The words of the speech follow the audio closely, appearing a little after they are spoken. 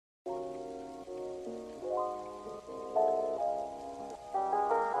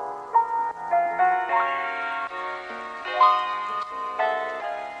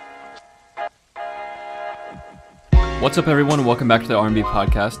What's up, everyone? Welcome back to the R&B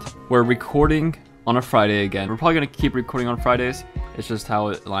podcast. We're recording on a Friday again. We're probably going to keep recording on Fridays. It's just how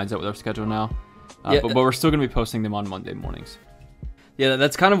it lines up with our schedule now. But we're still going to be posting them on Monday mornings. Yeah,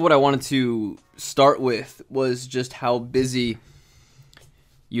 that's kind of what I wanted to start with, was just how busy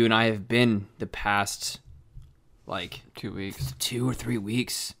you and I have been the past, 2 weeks. 2 or 3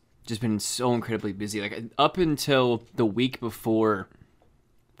 weeks. Just been so incredibly busy. Like, up until the week before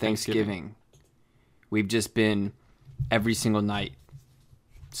Thanksgiving, we've just been every single night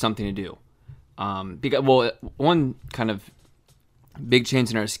something to do. Because one kind of big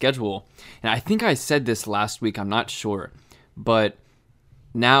change in our schedule, and I think I said this last week, I'm not sure, but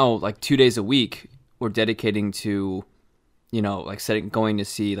now 2 days a week we're dedicating to, going to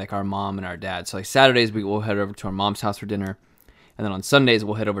see our mom and our dad. So Saturdays we will head over to our mom's house for dinner, and then on Sundays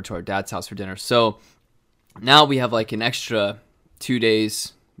we'll head over to our dad's house for dinner. So now we have an extra 2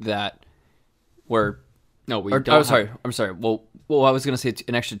 days that we're I'm sorry. Well, I was gonna say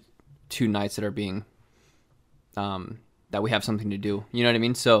an extra 2 nights that are being, that we have something to do. You know what I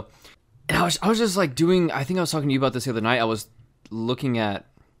mean? So, and I was just doing. I think I was talking to you about this the other night. I was looking at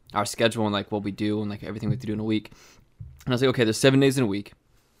our schedule and what we do and everything we have to do in a week. And I was like, okay, there's 7 days in a week.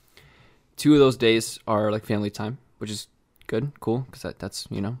 2 of those days are family time, which is good, cool, because that's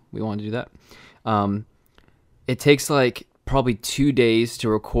we want to do that. It takes probably 2 days to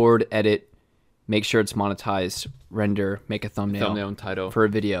record, edit, make sure it's monetized, render, make a thumbnail and title for a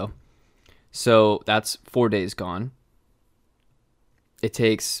video. So that's 4 days gone. It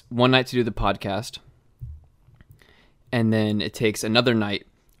takes one night to do the podcast, and then it takes another night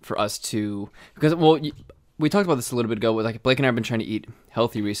for us to, because we talked about this a little bit ago. With Blake and I have been trying to eat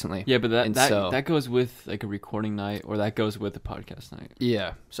healthy recently. Yeah, but that goes with a recording night, or that goes with a podcast night.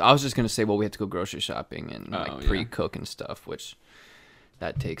 Yeah. So I was just gonna say, we have to go grocery shopping and pre-cook and stuff, which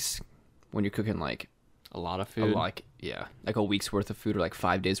that takes, when you're cooking a lot of food, a week's worth of food or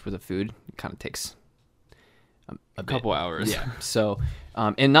 5 days worth of food, it kind of takes a couple hours. Yeah. So,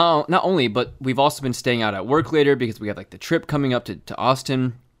 and not only, but we've also been staying out at work later because we have the trip coming up to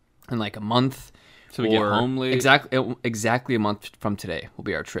Austin in a month. So we get home late. Exactly a month from today will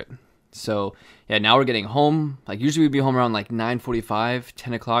be our trip. So yeah, now we're getting home. Usually we'd be home around 9:45,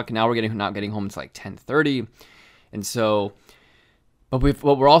 10 o'clock. Now we're not getting home until 10:30, and so. But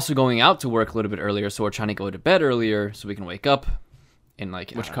we're also going out to work a little bit earlier, so we're trying to go to bed earlier so we can wake up, and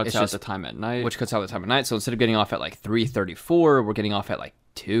which cuts out the time at night. So instead of getting off at 3:34, we're getting off at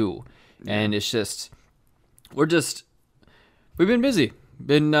 2, and it's just we've been busy,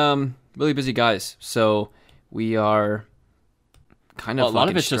 really busy guys. So we are kind of a lot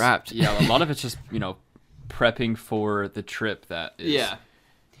of it's strapped. A lot of it's just prepping for the trip. That is, yeah,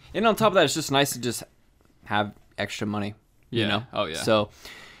 and on top of that, it's just nice to just have extra money. Oh yeah. So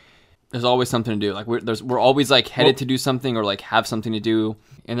there's always something to do. We're always headed to do something or have something to do.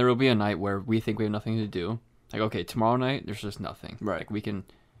 And there will be a night where we think we have nothing to do. Okay, tomorrow night there's just nothing. Right. We can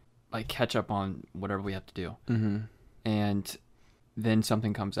catch up on whatever we have to do. Mm-hmm. And then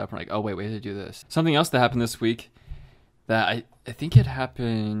something comes up. And we're oh wait, we have to do this. Something else that happened this week that I think it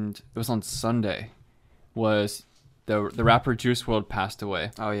happened. It was on Sunday. Was the rapper Juice WRLD passed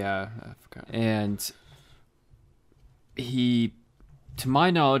away. Oh yeah, I forgot. And he, to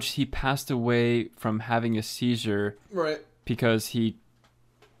my knowledge, he passed away from having a seizure. Right. Because he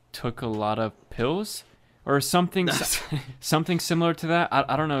took a lot of pills or something, something similar to that.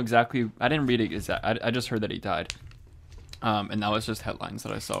 I don't know exactly. I didn't read it. I just heard that he died. And that was just headlines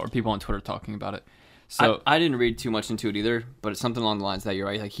that I saw or people on Twitter talking about it. So I didn't read too much into it either, but it's something along the lines that you're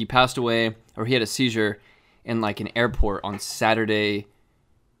right. He passed away, or he had a seizure in an airport on Saturday.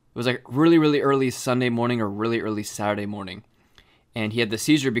 It was really, really early Sunday morning or really early Saturday morning. And he had the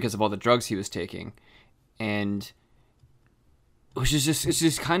seizure because of all the drugs he was taking. And it's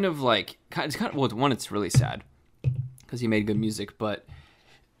just kind of one, it's really sad because he made good music. But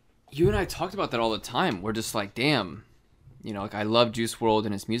you and I talked about that all the time. We're just damn, I love Juice WRLD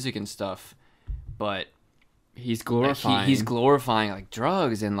and his music and stuff, but he's glorifying. He's glorifying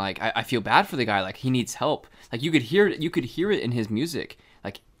drugs, and I feel bad for the guy. He needs help. You could hear it in his music.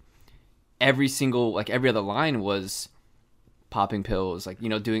 Every other line was popping pills,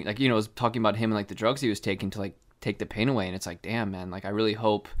 doing, was talking about him and the drugs he was taking to take the pain away. And it's damn, man, I really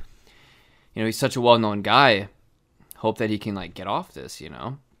hope, he's such a well-known guy. Hope that he can get off this,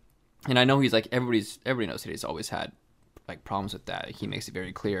 And I know he's everybody knows that he's always had problems with that. He makes it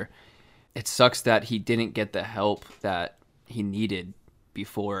very clear. It sucks that he didn't get the help that he needed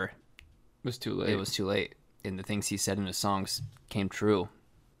before it was too late. It was too late. And the things he said in his songs came true.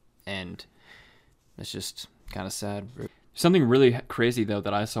 And it's just kind of sad. Something really crazy, though,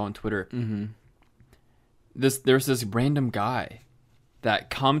 that I saw on Twitter. Mm-hmm. there's this random guy that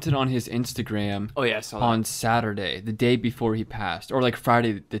commented on his Instagram Oh yeah, I saw that. on Saturday, the day before he passed, or like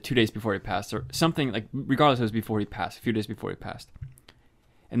Friday, the 2 days before he passed, or something like. Regardless, it was before he passed, a few days before he passed.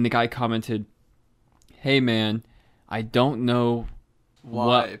 And the guy commented, "Hey man, I don't know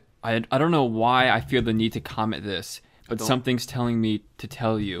Why? I don't know why I feel the need to comment this, but don't- something's telling me to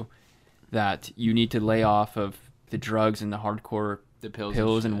tell you that you need to lay off of the drugs and the hardcore The pills,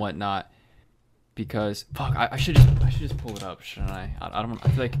 pills and shit. whatnot." Because fuck, I should just pull it up, shouldn't I? I don't. I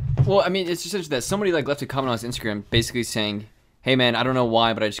feel like Well, I mean, it's just that somebody like left a comment on his Instagram, basically saying, "Hey man, I don't know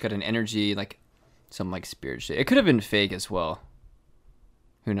why, but I just got an energy like some like spirit shit." It could have been fake as well.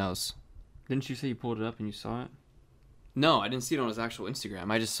 Who knows? didn't you say you pulled it up and you saw it? No, I didn't see it on his actual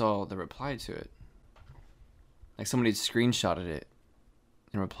Instagram. I just saw the reply to it. Like somebody screenshotted it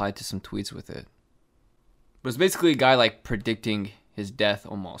and replied to some tweets with it. But it's basically a guy like predicting his death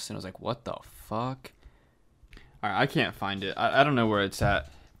almost, and I was like, "What the fuck?" All right, I can't find it. I don't know where it's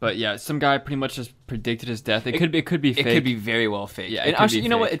at. But yeah, some guy pretty much just predicted his death. It could be fake. It could be very well fake. Yeah, it and could actually, be you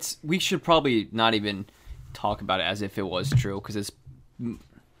know what? fake. We should probably not even talk about it as if it was true, because it's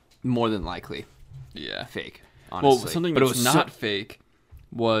more than likely Yeah. fake. Honestly. Well, something but it that's was not fake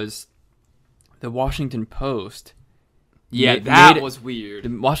was the Washington Post. yeah, made- that made- was weird. The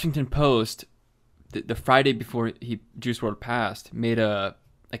Washington Post, the Friday before Juice WRLD passed, made a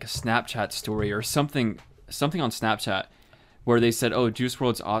Snapchat story or something on Snapchat where they said, "Oh, Juice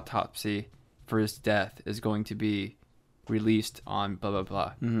WRLD's autopsy for his death is going to be released on blah blah blah."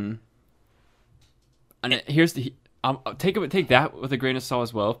 Mm-hmm. And here's the I'll take that with a grain of salt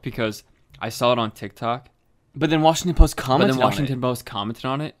as well, because I saw it on TikTok. But then Washington Post But commented then Washington on it. Post commented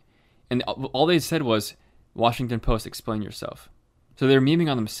on it, and all they said was, "Washington Post, explain yourself." So they're memeing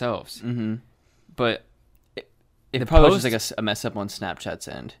on themselves. Mm-hmm. But It the probably was Post- just like a mess up on Snapchat's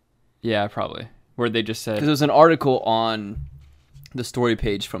end. yeah, probably where they just Because said. there was an article on the story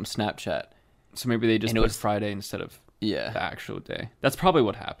page from Snapchat. So maybe they just and it put was- Friday instead of Yeah. the actual day. That's probably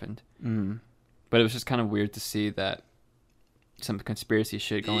what happened. Mm-hmm. But it was just kind of weird to see that some conspiracy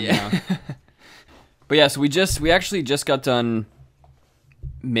shit going Yeah. down. But yeah, so we actually just got done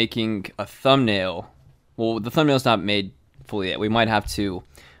making a thumbnail. Well, the thumbnail's not made fully yet. We might have to.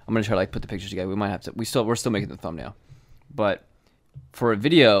 I'm gonna try to like put the pictures together. We might have to. We're still making the thumbnail, but for a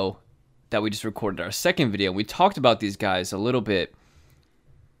video that we just recorded, our second video, we talked about these guys a little bit.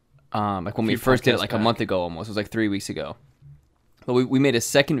 Like when we Few first did it, podcasts like a back. month ago almost. It was like 3 weeks ago. But we made a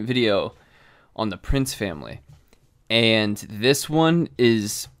second video on the Prince family, and this one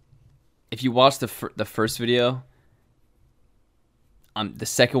is. If you watch the first video, the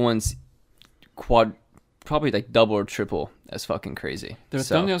second one's probably like double or triple as fucking crazy. Their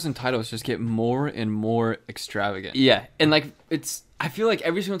So, thumbnails and titles just get more and more extravagant. yeah, and like I feel like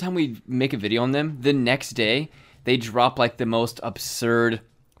every single time we make a video on them, the next day they drop like the most absurd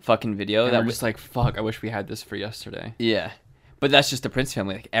fucking video And that we're was just like, fuck, I wish we had this for yesterday. yeah. But that's just the Prince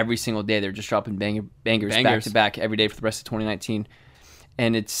family. Like every single day, they're just dropping bangers back Bangers. to back every day for the rest of 2019,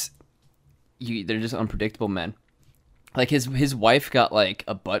 and they're just unpredictable men. Like his wife got like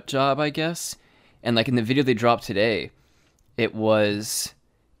a butt job, I guess, and like in the video they dropped today, it was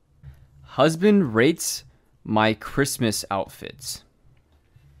husband rates my Christmas outfits.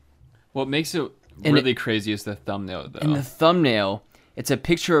 What makes it And really crazy is the thumbnail, though. In the thumbnail, it's a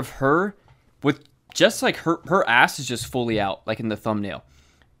picture of her with just like her ass is just fully out, like in the thumbnail,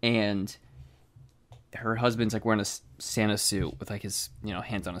 and her husband's like wearing a Santa suit with like his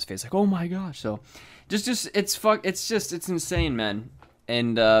hands on his face, like oh my gosh. So just it's insane, man.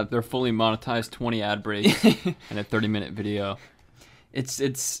 And They're fully monetized 20 ad breaks and a 30-minute video. it's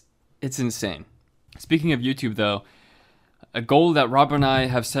insane. Speaking of YouTube, though, a goal that Rob and I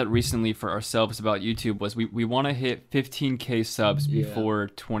have set recently for ourselves about YouTube was we want to hit 15K subs Yeah. before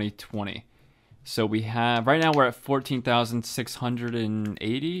 2020. So we have, right now we're at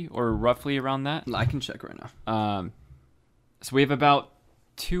 14,680 or roughly around that. I can check right now. So we have about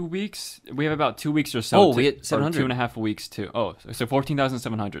 2 weeks. We have about 2 weeks or so. Oh, we hit or 700. 2.5 weeks to. Oh, so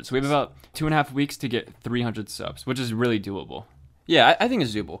 14,700. So we have about 2.5 weeks to get 300 subs, which is really doable. Yeah, I think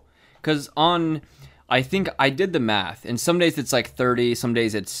it's doable. Because I think I did the math, and some days it's like 30, some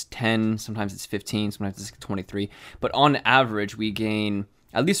days it's 10, sometimes it's 15, sometimes it's 23. But on average, we gain,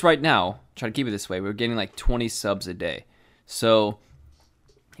 at least right now, try to keep it this way, we're getting like 20 subs a day. So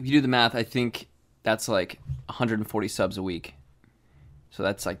if you do the math, I think that's like 140 subs a week. So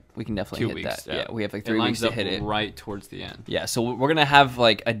that's like, we can definitely 2 hit weeks. that. Yeah, we have like It 3 lines weeks to up hit it. right towards the end. Yeah, so we're going to have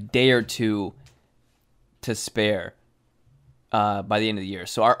like a day or two to spare by the end of the year.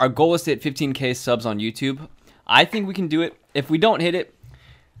 So our goal is to hit 15K subs on YouTube. I think we can do it. If we don't hit it,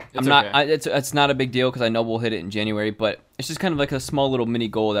 I'm not. It's not a big deal because I know we'll hit it in January, but it's just kind of like a small little mini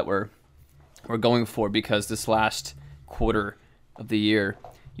goal that we're going for because this last quarter of the year,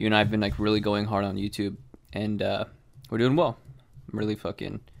 you and I have been like really going hard on YouTube, and we're doing well. I'm really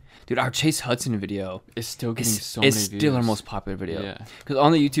fucking. Dude, our Chase Hudson video is still getting so many views. It's still our most popular video. Yeah. Because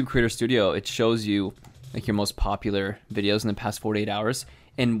on the YouTube Creator Studio, it shows you like your most popular videos in the past 48 hours.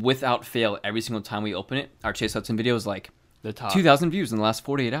 And without fail, every single time we open it, our Chase Hudson video is like the top 2,000 views in the last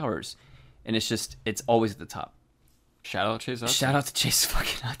 48 hours. And it's always at the top. Shout out Chase Hudson. Shout out to Chase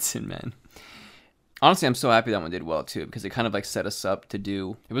fucking Hudson, man. Honestly, I'm so happy that one did well too because it kind of like set us up to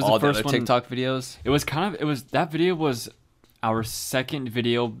do all the other TikTok videos. That video was our second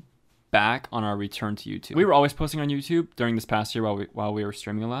video back on our return to YouTube. We were always posting on YouTube during this past year while we were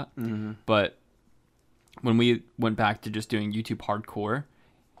streaming a lot. Mm-hmm. But when we went back to just doing YouTube hardcore,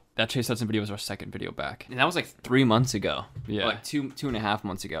 that Chase Hudson video was our second video back. And that was like 3 months ago. Yeah. Or like 2.5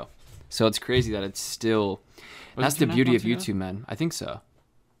 months ago. So it's crazy that it's still... That's the beauty of YouTube, man. I think so.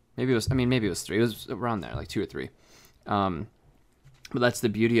 Maybe it was 3. It was around there, like 2 or 3. But that's the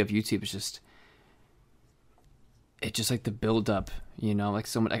beauty of YouTube. It's just... It's just like the build up, you know, like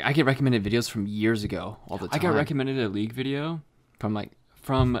someone I get recommended videos from years ago all the time. I got recommended a League video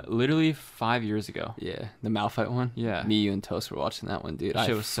from literally 5 years ago. Yeah, the Malphite one. Yeah, me, you, and Toast were watching that one, dude. That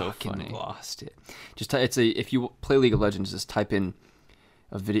shit was so funny. Lost it. Just if you play League of Legends, just type in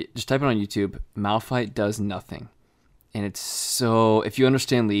a video. Just type it on YouTube. Malphite does nothing, and it's so. If you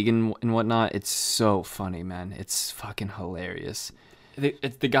understand League and whatnot, it's so funny, man. It's fucking hilarious.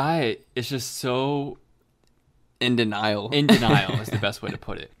 The guy is just so. In denial. In denial is the best way to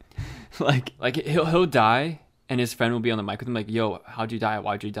put it. like he'll die, and his friend will be on the mic with him like, "Yo, how'd you die?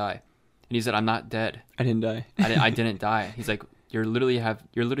 Why'd you die?" And he said, "I'm not dead. I didn't die. I didn't die." He's like, "You're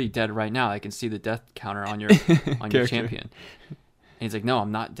literally dead right now. I can see the death counter on your your champion." And he's like, "No,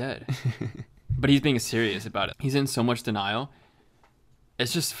 I'm not dead." But he's being serious about it. He's in so much denial.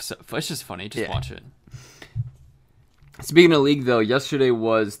 It's just funny. Just watch it. Speaking of League, though, yesterday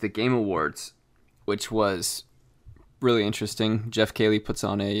was the Game Awards, which was really interesting. Jeff Keighley puts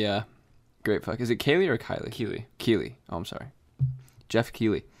on a great fuck. Is it Keighley or Kylie? Keighley. Oh, I'm sorry. Jeff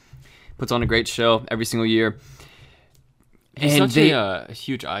Keighley puts on a great show every single year. He's such a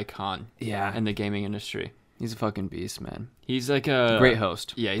huge icon. Yeah. In the gaming industry. He's a fucking beast, man. He's like a great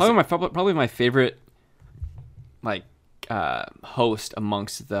host. Yeah. Probably my favorite host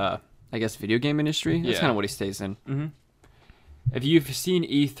amongst the, I guess, video game industry. That's kind of what he stays in. Mm-hmm. If you've seen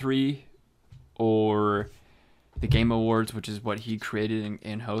E3 or the Game Awards, which is what he created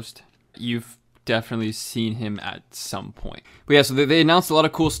and host, you've definitely seen him at some point. But yeah, so they announced a lot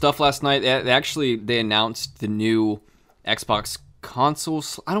of cool stuff last night. They announced the new Xbox console.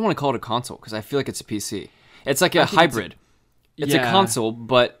 I don't want to call it a console because I feel like it's a PC. It's like a hybrid. It's a console,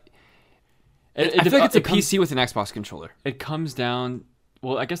 but I feel like it's a PC with an Xbox controller. It comes down...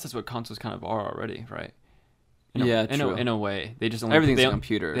 Well, I guess that's what consoles kind of are already, right? True. In a way. They just only... Everything's a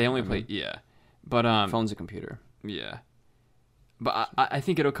computer. They only play... Yeah. But phone's a computer. Yeah. But I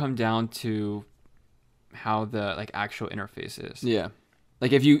think it'll come down to how the actual interface is. Yeah.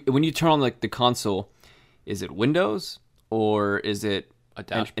 Like when you turn on the console, is it Windows or is it a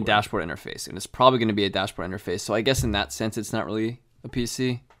dashboard interface? And it's probably going to be a dashboard interface. So I guess in that sense, it's not really a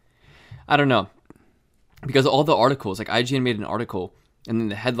PC. I don't know. Because all the articles, like IGN made an article, and then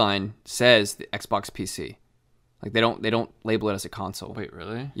the headline says the Xbox PC. Like they don't label it as a console. Wait,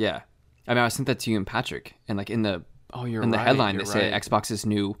 really? Yeah. I mean, I sent that to you and Patrick, and in the the headline they say Xbox's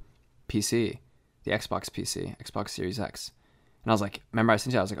new PC, the Xbox PC, Xbox Series X, and I was like, remember I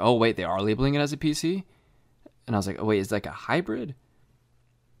sent you? I was like, oh wait, they are labeling it as a PC, and I was like, oh wait, is it like a hybrid?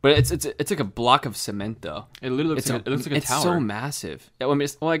 But it's like a block of cement though. It literally looks like a tower. It's so massive. I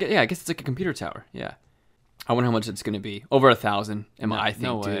guess it's like a computer tower. Yeah. I wonder how much it's going to be. Over 1,000. I think,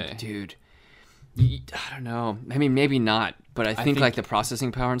 no way. Dude. I don't know. I mean, maybe not, but I think like the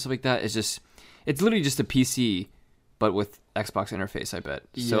processing power and stuff like that is just, it's literally just a PC, but with Xbox interface, I bet.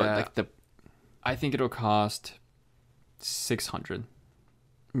 So I think it'll cost 600.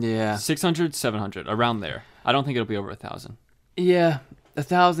 Yeah. 600, 700, around there. I don't think it'll be over 1,000. Yeah.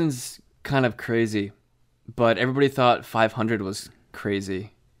 1,000's kind of crazy, but everybody thought 500 was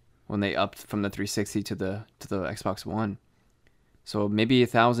crazy when they upped from the 360 to the Xbox One. So maybe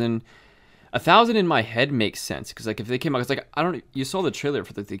 1,000. 1,000 in my head makes sense because if they came out, it's you saw the trailer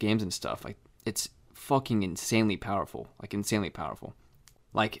for the games and stuff. Like it's fucking insanely powerful,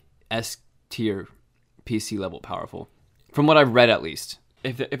 like S tier PC level powerful, from what I've read at least.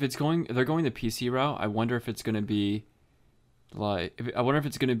 If they're going the PC route, I wonder if it's gonna be how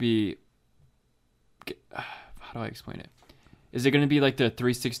do I explain it? Is it going to be like the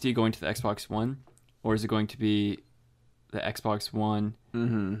 360 going to the Xbox One, or is it going to be the Xbox One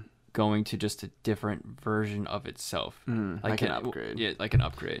going to just a different version of itself? Like an upgrade. Yeah, like an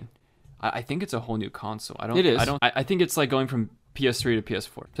upgrade. I think it's a whole new console. It is. I think it's like going from PS3 to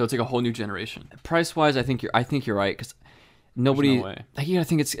PS4. So it's like a whole new generation. Price wise, I think you're right because nobody. No way. Like, I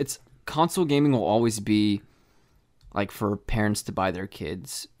think it's console gaming will always be like for parents to buy their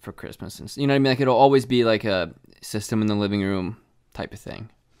kids for Christmas, and you know what I mean. Like, it'll always be like a system in the living room type of thing.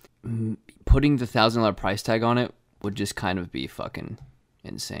 Putting the $1,000 price tag on it would just kind of be fucking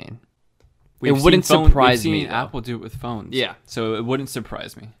insane. It wouldn't surprise me. Apple do it with phones. Yeah, so it wouldn't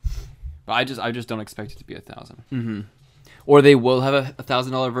surprise me. But I just don't expect it to be 1,000. Or they will have a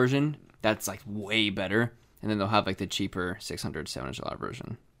 $1,000 version that's like way better, and then they'll have like the cheaper $600, $700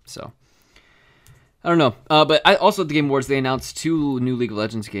 version. So I don't know. But also at the Game Awards, they announced 2 new League of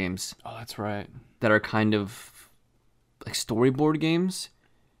Legends games. Oh, that's right. That are kind of like storyboard games.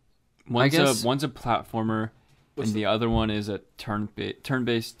 One's a platformer, and the other one is a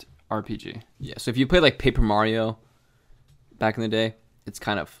turn-based RPG. Yeah. So if you play like Paper Mario back in the day, it's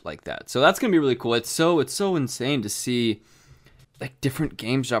kind of like that. So that's gonna be really cool. It's so insane to see like different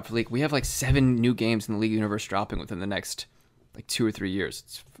games drop for League. We have like 7 new games in the League universe dropping within the next like 2 or 3 years.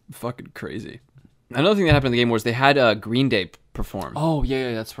 It's fucking crazy. Another thing that happened in the Game Awards, they had Green Day perform. Oh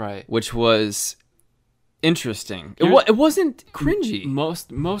yeah, that's right. Which was interesting. It wasn't cringy.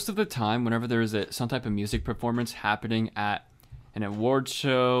 Most of the time, whenever there is some type of music performance happening at an award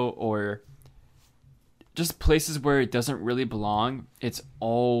show or just places where it doesn't really belong, it's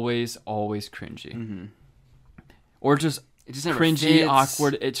always cringy. Or just cringy,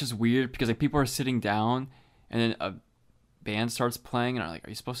 awkward. It's just weird because like people are sitting down and then a band starts playing and are like, are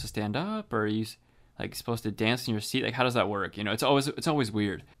you supposed to stand up or are you like supposed to dance in your seat? Like, how does that work? You know, it's always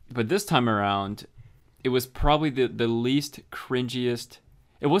weird. But this time around, it was probably the least cringiest.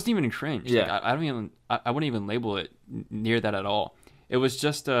 It wasn't even cringe. Yeah. Like, I wouldn't even label it near that at all. It was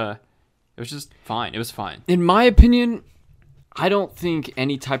just fine. It was fine. In my opinion, I don't think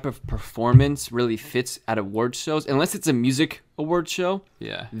any type of performance really fits at award shows unless it's a music award show.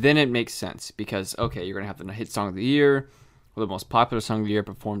 Yeah. Then it makes sense because okay, you're gonna have the hit song of the year or the most popular song of the year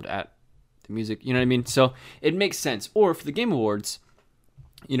performed at the music. You know what I mean? So it makes sense. Or for the Game Awards,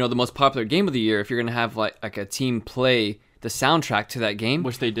 you know, the most popular game of the year, if you're gonna have like a team play the soundtrack to that game,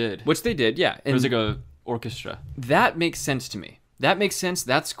 Which they did, yeah. And it was like a orchestra. That makes sense to me. That makes sense.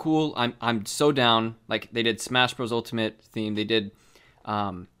 That's cool. I'm so down. Like they did Smash Bros Ultimate theme. They did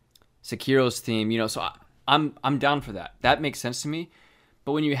Sekiro's theme. You know, so I'm down for that. That makes sense to me.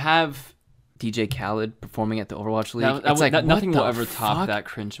 But when you have DJ Khaled performing at the Overwatch League, it's like nothing will ever top that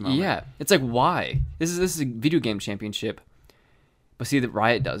cringe moment. Yeah, it's like why? This is a video game championship. But see, that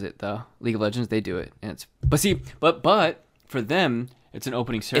Riot does it though. League of Legends, they do it, and it's but for them, it's an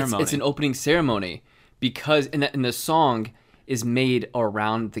opening ceremony. It's an opening ceremony because and the song is made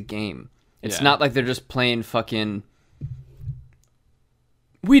around the game. It's not like they're just playing fucking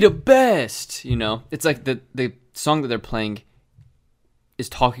 "We the best," you know. It's like the song that they're playing is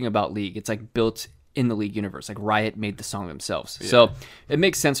talking about League. It's like built in the League universe. Like Riot made the song themselves, so it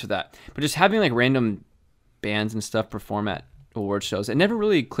makes sense for that. But just having like random bands and stuff perform at award shows, it never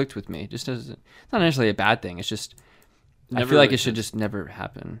really clicked with me. Just as it's not necessarily a bad thing. It's just I feel like it should just never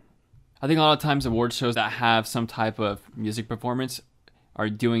happen. I think a lot of times award shows that have some type of music performance are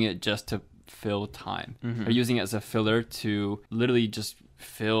doing it just to fill time. They're using it as a filler to literally just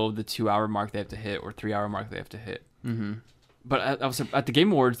fill the 2-hour mark they have to hit or 3-hour mark they have to hit. But at the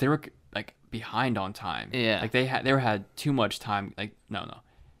Game Awards, they were like behind on time. Yeah, like they had too much time. Like no,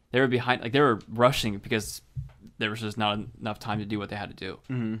 they were behind. Like they were rushing because there was just not enough time to do what they had to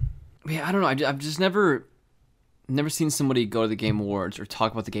do. Yeah, I don't know. I've just never seen somebody go to the Game Awards or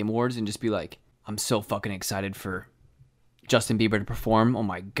talk about the Game Awards and just be like, I'm so fucking excited for Justin Bieber to perform. Oh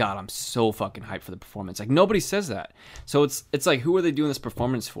my God, I'm so fucking hyped for the performance. Like nobody says that. So it's like, who are they doing this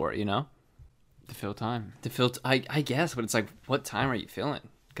performance for, you know? To fill time. I guess, but it's like, what time are you feeling?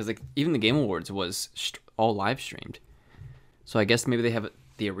 Because like even the Game Awards was all live streamed. So I guess maybe they have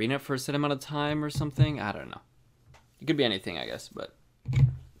the arena for a set amount of time or something. I don't know. It could be anything, I guess, but...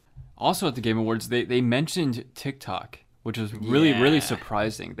 Also at the Game Awards, they mentioned TikTok, which was really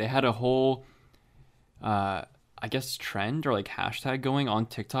surprising. They had a whole, I guess, trend or like hashtag going on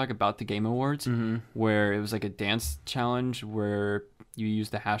TikTok about the Game Awards, where it was like a dance challenge where you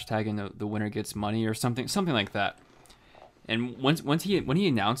use the hashtag and the winner gets money or something like that. And when he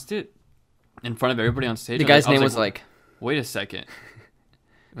announced it in front of everybody on stage, the guy's name was like, wait a second,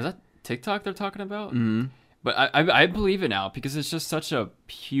 was that TikTok they're talking about? But I believe it now because it's just such a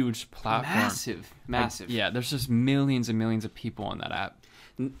huge platform. Massive. Yeah, there's just millions and millions of people on that app.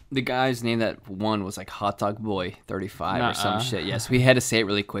 The guy's name that won was like Hot Dog Boy 35 or some Nuh-uh. shit. Yes, we had to say it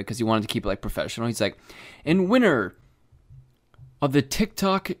really quick because he wanted to keep it like professional. He's like, and winner of the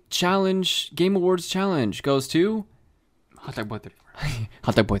TikTok challenge, Game Awards challenge goes to Hot Dog Boy 34.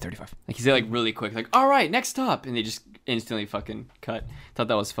 Hot Dog Boy 35. Like he said like really quick, like, all right, next up. And they just instantly fucking cut. Thought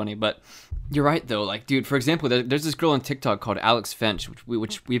that was funny. But you're right though. Like, dude, for example, there's this girl on TikTok called Alex Finch,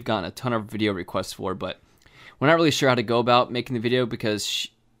 which we've gotten a ton of video requests for, but we're not really sure how to go about making the video because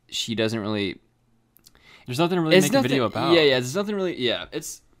she doesn't really. There's nothing to really make a video about. Yeah, there's nothing really. Yeah,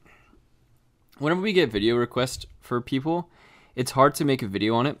 it's whenever we get video requests for people, it's hard to make a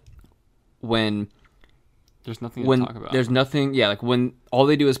video on it when there's nothing to talk about. There's nothing. Yeah, like when all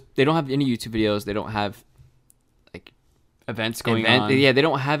they do is they don't have any YouTube videos. They don't have like events going on. Yeah, they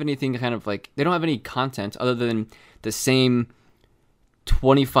don't have anything kind of like they don't have any content other than the same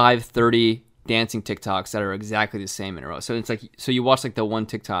 25, 30 dancing TikToks that are exactly the same in a row. So it's like you watch like the one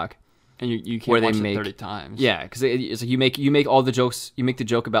TikTok and you can't where watch they it make 30 times. Yeah, because it's like you make all the jokes. You make the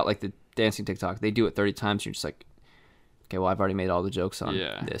joke about like the dancing TikTok. They do it 30 times. You're just like, okay, well I've already made all the jokes on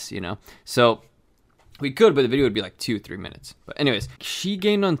this, you know. So we could, but the video would be like 2-3 minutes. But anyways, she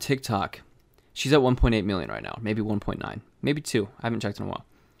gained on TikTok. She's at 1.8 million right now, maybe 1.9, maybe 2. I haven't checked in a while.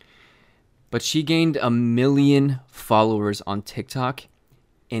 But she gained 1 million followers on TikTok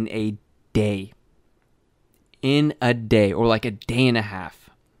in a day. In a day, or like a day and a half.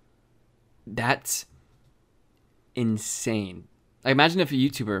 That's insane. Like imagine if a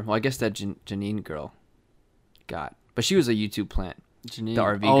YouTuber, well I guess that Janine girl got, but she was a YouTube plant. Janine, the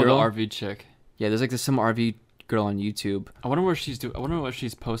RV girl. The RV chick. Yeah, there's like some RV girl on YouTube. I wonder what she's doing. I wonder what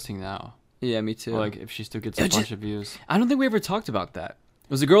she's posting now. Yeah, me too. Or like if she still gets a bunch of views. I don't think we ever talked about that. It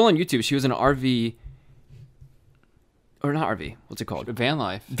was a girl on YouTube. She was an RV, or not RV. What's it called? Van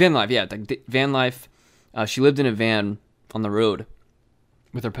life. Van life. Yeah, like van life. She lived in a van on the road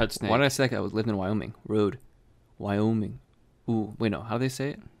with her pet snake. Why did I say that? I lived in Wyoming. Road, Wyoming. Ooh, wait, no. How do they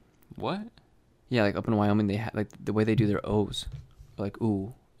say it? What? Yeah, like up in Wyoming, they have like the way they do their O's, like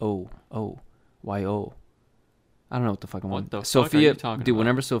ooh, oh, Y-O. I don't know what the fuck I'm on. What the Sophia, fuck are you talking dude, about?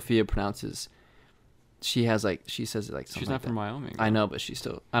 whenever Sophia pronounces, she has like, she says it like something She's not like from that. Wyoming. I know, but she's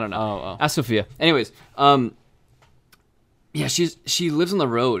still, I don't know. Oh. Ask Sophia. Anyways, yeah, she lives on the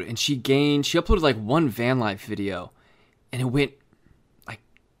road and she uploaded like one van life video and it went like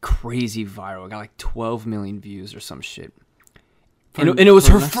crazy viral. It got like 12 million views or some shit. And it was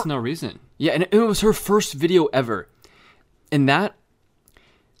her no reason. Yeah, and it was her first video ever. And that,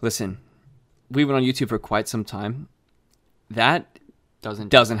 listen, we went on YouTube for quite some time. That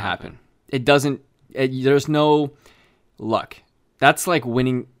doesn't happen. It doesn't. There's no luck. That's like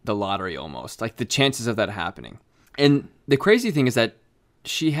winning the lottery almost. Like the chances of that happening. And the crazy thing is that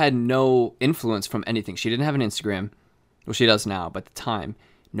she had no influence from anything. She didn't have an Instagram. Well, she does now, but at the time,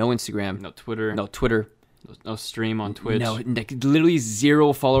 no Instagram. No Twitter. No stream on Twitch. No, like literally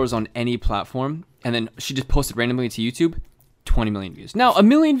 0 followers on any platform. And then she just posted randomly to YouTube, 20 million views. Now, 1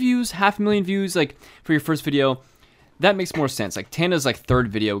 million views, 500,000 views, like for your first video, that makes more sense. Like Tana's like third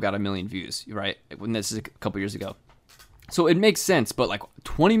video got 1 million views, right? When this is a couple years ago. So it makes sense, but like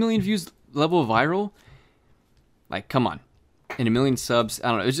 20 million views level of viral, like come on. And 1 million subs, I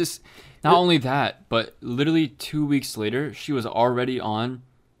don't know. It's just not only that, but literally 2 weeks later, she was already on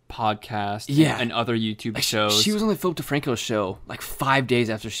podcast and other YouTube shows. She was on the Philip DeFranco show like 5 days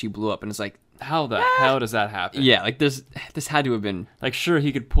after she blew up, and it's like, how the hell does that happen? Yeah, like this had to have been like, sure,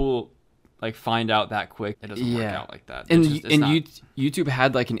 he could find out that quick. It doesn't work out like that. And YouTube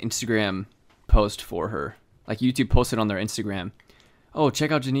had like an Instagram post for her. Like YouTube posted on their Instagram, oh,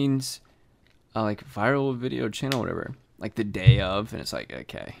 check out Janine's like viral video channel, whatever. Like the day of, and it's like,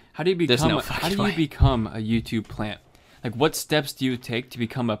 okay, how do you become a YouTube plant? Like, what steps do you take to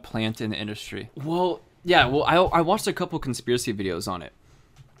become a plant in the industry? Well, yeah, I watched a couple conspiracy videos on it.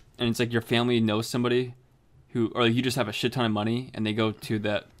 And it's like your family knows somebody who, or you just have a shit ton of money and they go to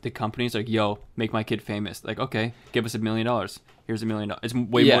the companies like, yo, make my kid famous. Like, okay, give us $1 million. Here's $1 million.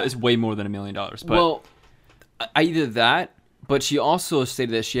 It's way more than $1 million. But well, either that, but she also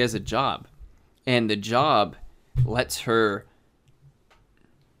stated that she has a job. And the job lets her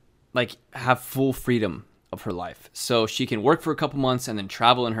like have full freedom of her life. So she can work for a couple months and then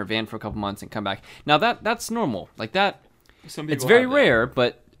travel in her van for a couple months and come back. Now that's normal. Like that, it's very rare,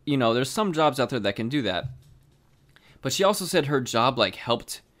 but you know, there's some jobs out there that can do that. But she also said her job like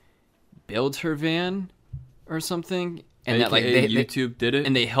helped build her van or something. And that like YouTube did it.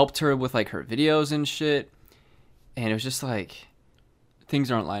 And they helped her with like her videos and shit. And it was just like, things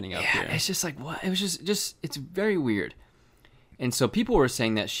aren't lining up here. It's just like, what? It was just it's very weird. And so people were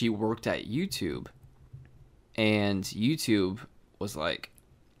saying that she worked at YouTube, and YouTube was like,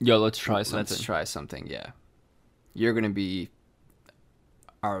 Yo, let's try something. let's try something. Yeah, you're gonna be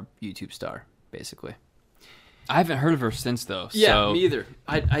our YouTube star, basically. I haven't heard of her since though. Yeah, so me either.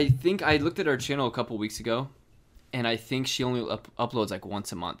 I think I looked at her channel a couple weeks ago, and I think she only uploads like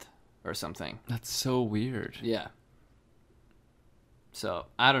once a month or something. that's so weird. Yeah. So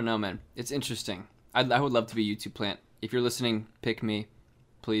I don't know, man. It's interesting. I would love to be a YouTube plant. If you're listening, pick me,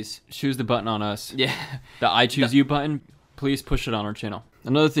 please. Choose the button on us. Yeah. The I choose you button. Please push it on our channel.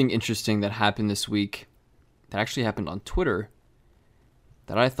 Another thing interesting that happened this week, that actually happened on Twitter,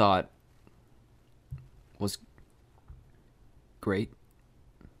 that I thought was great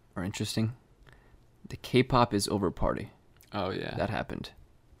or interesting. The K-pop is over party. Oh yeah. That happened.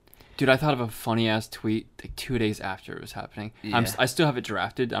 Dude, I thought of a funny ass tweet like 2 days after it was happening. Yeah. I still have it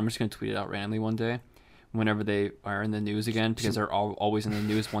drafted. I'm just gonna tweet it out randomly one day, whenever they are in the news again, because they're always in the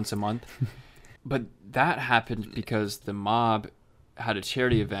news once a month. But that happened because the mob had a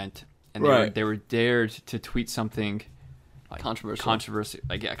charity event, and they were dared to tweet something like controversy,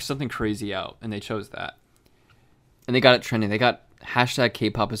 like something crazy out, and they chose that. And they got it trending. They got hashtag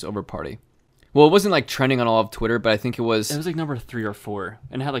K-pop is over party. Well, it wasn't like trending on all of Twitter, but I think it was. It was like number 3 or 4,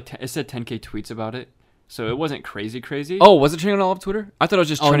 and it had like it said 10K tweets about it, so it wasn't crazy. Oh, was it trending on all of Twitter? I thought it was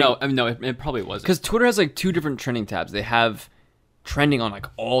just trending. Oh no, I mean, no, it probably wasn't. Because Twitter has like 2 different trending tabs. They have trending on like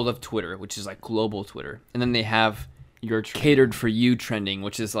all of Twitter, which is like global Twitter, and then they have your catered for you trending,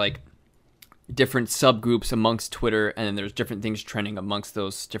 which is like different subgroups amongst Twitter, and then there's different things trending amongst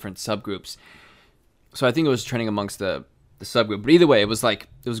those different subgroups. So I think it was trending amongst the subgroup, but either way, it was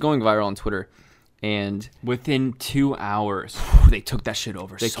going viral on Twitter, and within 2 hours, they took that shit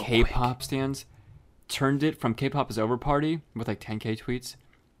over. The so K-pop quick. stands turned it from K-pop is over party with like 10K tweets,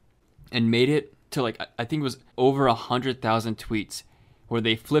 and made it to like I think it was over 100,000 tweets, where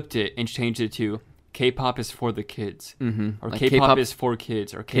they flipped it and changed it to K-pop is for the kids, or like K-pop is for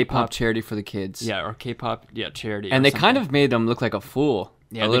kids, or K-pop charity for the kids. Yeah, or K-pop charity. And or they something. kind of made them look like a fool.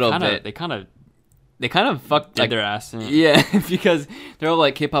 Yeah, a little bit. They kind of fucked did their ass in. Yeah, because they're all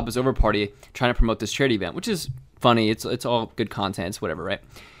like K-pop is over party trying to promote this charity event, which is funny. It's all good content. It's whatever, right?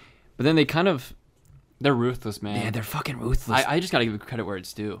 But then they kind of. They're ruthless, man. Yeah, they're fucking ruthless. I just gotta give credit where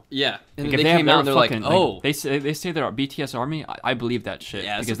it's due. Yeah, and like, they came out and they're like, oh, they say they're a BTS army. I believe that shit.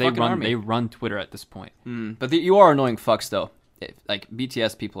 Yeah, because army. they run Twitter at this point. But you are annoying fucks though. Like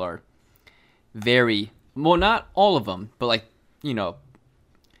BTS people are very not all of them, but like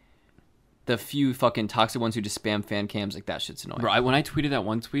the few fucking toxic ones who just spam fan cams, like that shit's annoying. Bro, when I tweeted that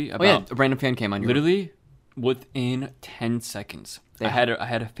one tweet about a random fan cam on your literally within 10 seconds, I had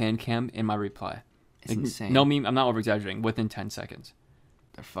a fan cam in my reply. It's insane. No meme, I'm not over exaggerating. Within 10 seconds.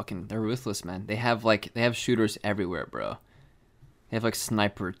 They're ruthless, man. They have shooters everywhere, bro. They have like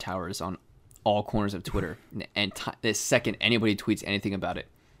sniper towers on all corners of Twitter, and the second anybody tweets anything about it,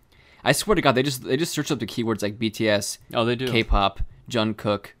 I swear to God, they just search up the keywords like BTS, oh they do, K-pop,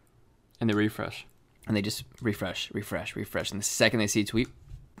 Jungkook, and they refresh, and they just refresh, and the second they see a tweet,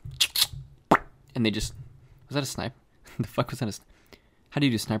 and they just was that a snipe? The fuck was that? How do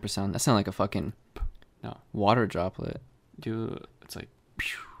you do sniper sound? That sounded like a fucking water droplet. Dude, it's like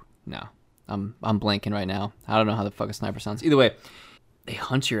no. I'm blanking right now. I don't know how the fuck a sniper sounds. Either way, they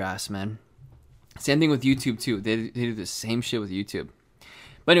hunt your ass, man. Same thing with YouTube too. They do the same shit with YouTube.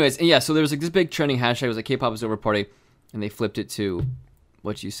 But anyways, and yeah, so there was like this big trending hashtag. It was like K-pop is over party, and they flipped it to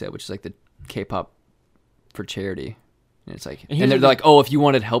what you said, which is like the K-pop for charity. And it's like, and they're like, oh, if you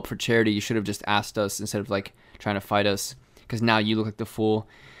wanted help for charity, you should have just asked us instead of like trying to fight us, because now you look like the fool.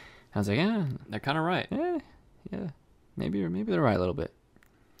 And I was like, yeah, they're kind of right. Yeah, maybe they're right a little bit.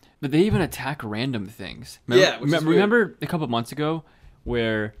 But they even attack random things. Remember a couple months ago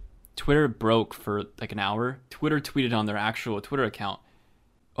where Twitter broke for like an hour? Twitter tweeted on their actual Twitter account,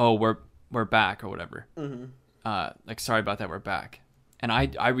 "Oh, we're back" or whatever. Like, sorry about that, we're back. And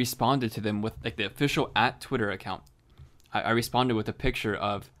I responded to them with like the official @Twitter account. I responded with a picture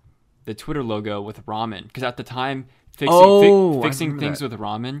of the Twitter logo with ramen, because at the time fixing things with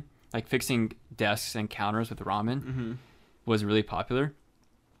ramen, like fixing desks and counters with ramen, was really popular.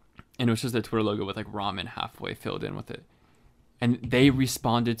 And it was just the Twitter logo with like ramen halfway filled in with it. And they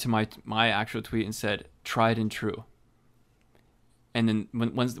responded to my actual tweet and said, tried and true. And then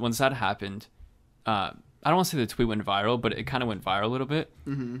once that happened, I don't want to say the tweet went viral, but it kind of went viral a little bit.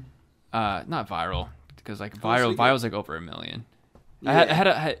 Not viral, because like viral is like over 1 million.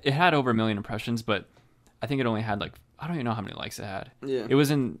 Yeah. It had over 1 million impressions, but I think it only had like, I don't even know how many likes it had. Yeah. It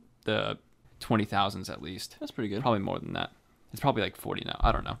was in the 20,000s at least. That's pretty good. Probably more than that. It's probably like 40 now.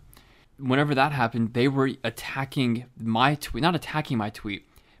 I don't know. Whenever that happened, they were attacking my tweet, not attacking my tweet,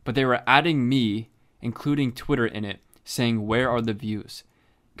 but they were adding me, including Twitter in it, saying, where are the views?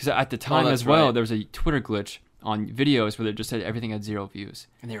 Because at the time as well, right, there was a Twitter glitch on videos where they just said everything had 0 views.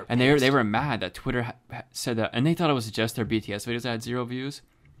 And they were mad that Twitter said that. And they thought it was just their BTS videos that had 0 views.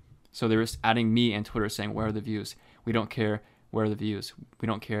 So they were adding me and Twitter saying, where are the views? We don't care. Where are the views? We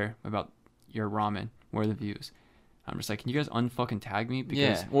don't care about your ramen. Where are the views? I'm just like, can you guys unfucking tag me?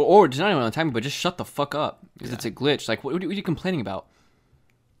 Because, yeah. Well, or just not even on time, but just shut the fuck up. Because it's a glitch. Like, what are you complaining about?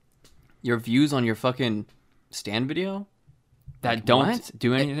 Your views on your fucking stand video? That like, don't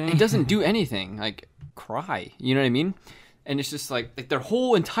do anything? It doesn't do anything. Like, cry. You know what I mean? And it's just like their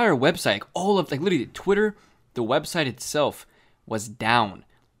whole entire website, like all of, like literally Twitter, the website itself was down.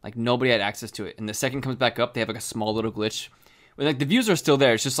 Like nobody had access to it. And the second it comes back up, they have like a small little glitch. But like the views are still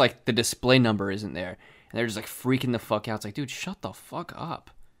there. It's just like the display number isn't there. And they're just like freaking the fuck out. It's like, dude, shut the fuck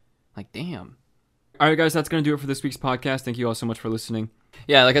up. Like, damn. All right, guys, that's going to do it for this week's podcast. Thank you all so much for listening.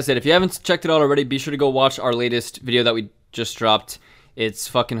 Yeah, like I said, if you haven't checked it out already, be sure to go watch our latest video that we just dropped. It's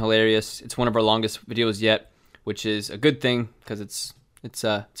fucking hilarious. It's one of our longest videos yet, which is a good thing because it's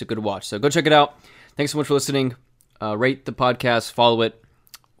a good watch. So go check it out. Thanks so much for listening. Rate the podcast, follow it,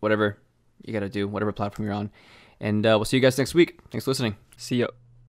 whatever you got to do, whatever platform you're on. And we'll see you guys next week. Thanks for listening. See ya.